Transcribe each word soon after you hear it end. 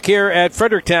Here at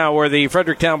Fredericktown, where the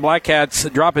Fredericktown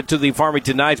Blackcats drop it to the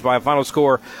Farmington Knights by a final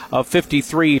score of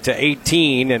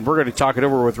 53-18, and we're going to talk it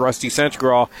over with Rusty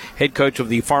Sancegraw, head coach of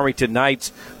the Farmington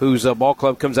Knights, whose ball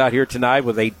club comes out here tonight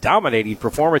with a dominating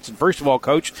performance. And first of all,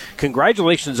 Coach,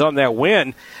 congratulations on that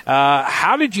win.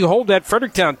 How did you hold that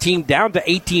Fredericktown team down to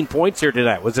 18 points here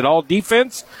tonight? Was it all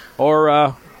defense,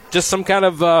 or just some kind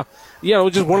of,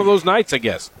 just one of those nights, I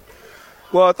guess?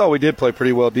 Well, I thought we did play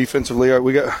pretty well defensively.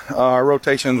 Our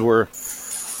rotations were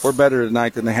better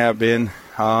tonight than they have been.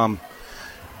 We've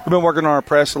been working on our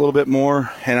press a little bit more,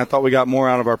 and I thought we got more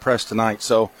out of our press tonight.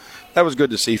 So that was good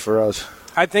to see for us.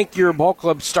 I think your ball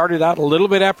club started out a little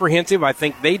bit apprehensive. I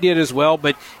think they did as well,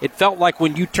 but it felt like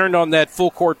when you turned on that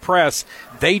full court press,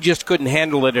 they just couldn't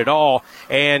handle it at all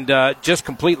and just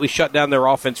completely shut down their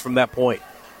offense from that point.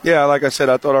 Yeah, like I said,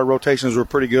 I thought our rotations were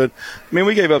pretty good. I mean,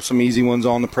 we gave up some easy ones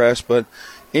on the press, but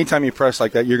anytime you press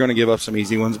like that, you're going to give up some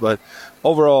easy ones. But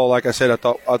overall, like I said, I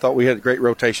thought we had great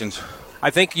rotations. I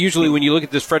think usually when you look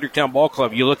at this Fredericktown ball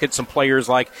club, you look at some players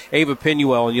like Ava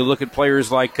Pinuel, and you look at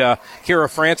players like Kara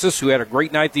Francis, who had a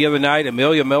great night the other night,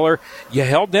 Amelia Miller. You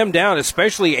held them down,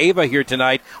 especially Ava here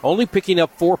tonight, only picking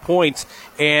up 4 points,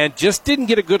 and just didn't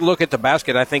get a good look at the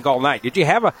basket, I think, all night. Did you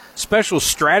have a special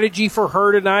strategy for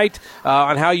her tonight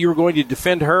on how you were going to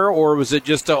defend her, or was it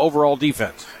just overall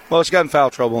defense? Well, she got in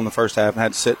foul trouble in the first half and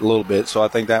had to sit a little bit, so I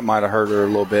think that might have hurt her a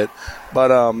little bit. But,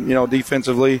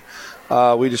 defensively,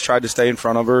 we just tried to stay in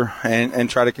front of her and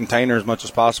try to contain her as much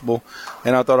as possible.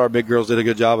 And I thought our big girls did a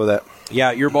good job of that.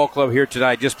 Yeah, your ball club here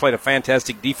tonight just played a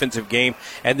fantastic defensive game.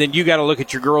 And then you got to look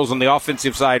at your girls on the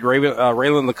offensive side.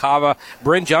 Raylan LaCava,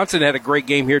 Bryn Johnson had a great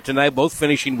game here tonight, both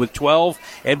finishing with 12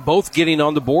 and both getting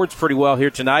on the boards pretty well here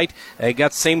tonight. They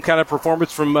got the same kind of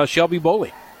performance from Shelby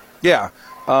Bowley. Yeah.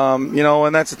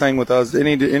 And that's the thing with us.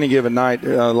 Any given night,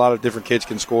 a lot of different kids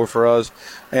can score for us,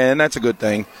 and that's a good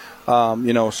thing.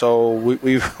 So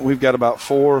we've got about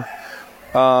four.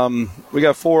 We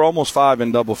got four, almost five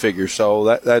in double figures. So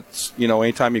that's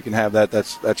anytime you can have that,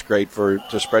 that's great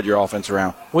to spread your offense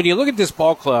around. When you look at this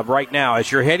ball club right now,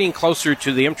 as you're heading closer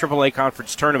to the MAAA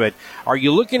conference tournament, are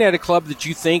you looking at a club that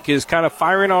you think is kind of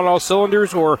firing on all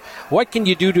cylinders, or what can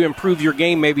you do to improve your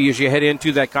game maybe as you head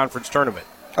into that conference tournament?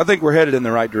 I think we're headed in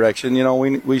the right direction.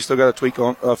 We still got to tweak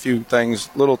on a few things,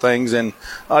 little things, and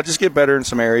just get better in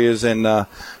some areas. And,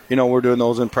 we're doing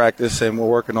those in practice, and we're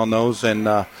working on those. And,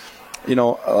 like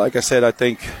I said, I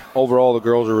think overall the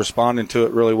girls are responding to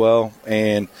it really well,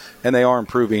 and they are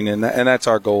improving. And that's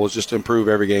our goal, is just to improve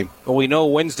every game. Well, we know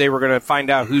Wednesday we're going to find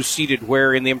out who's seeded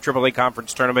where in the MAAA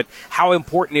conference tournament. How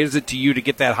important is it to you to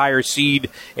get that higher seed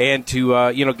and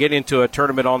to, get into a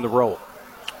tournament on the road?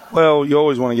 Well, you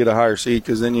always want to get a higher seed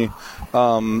because then you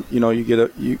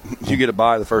get a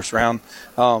bye the first round,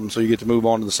 so you get to move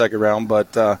on to the second round.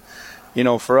 But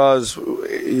for us,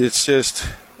 it's just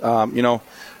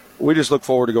we just look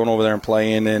forward to going over there and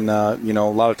playing, and a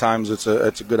lot of times it's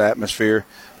a good atmosphere.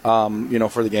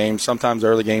 For the games. Sometimes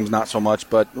early games not so much,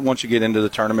 but once you get into the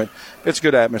tournament, it's a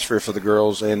good atmosphere for the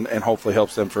girls and hopefully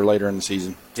helps them for later in the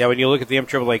season. Yeah, when you look at the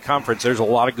MAAA conference, there's a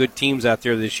lot of good teams out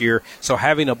there this year, so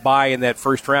having a bye in that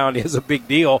first round is a big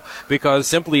deal because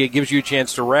simply it gives you a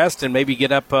chance to rest and maybe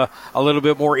get up a little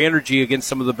bit more energy against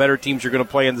some of the better teams you're going to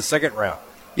play in the second round.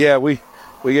 Yeah, we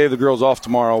gave the girls off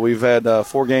tomorrow. We've had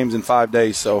 4 games in 5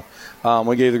 days, so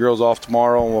we gave the girls off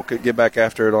tomorrow, and we'll get back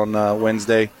after it on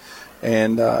Wednesday.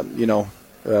 And,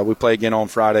 we play again on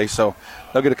Friday, so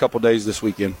they'll get a couple days this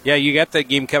weekend. Yeah, you got that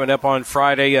game coming up on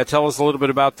Friday. Tell us a little bit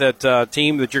about that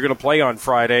team that you're going to play on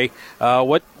Friday.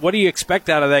 What do you expect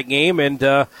out of that game, and,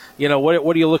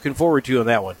 what are you looking forward to in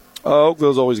that one?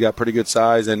 Oakville's always got pretty good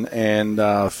size and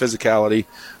physicality.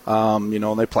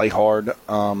 They play hard.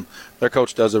 Their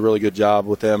coach does a really good job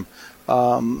with them.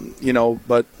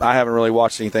 But I haven't really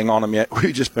watched anything on them yet.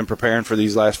 We've just been preparing for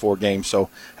these last 4 games, so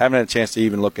haven't had a chance to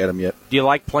even look at them yet. Do you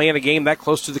like playing a game that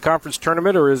close to the conference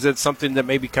tournament, or is it something that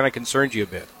maybe kind of concerns you a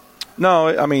bit? No,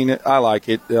 I mean, I like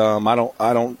it.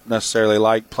 I don't necessarily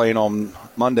like playing on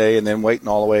Monday and then waiting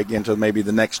all the way again to maybe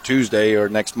the next Tuesday or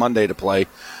next Monday to play.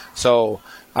 So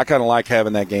I kind of like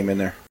having that game in there.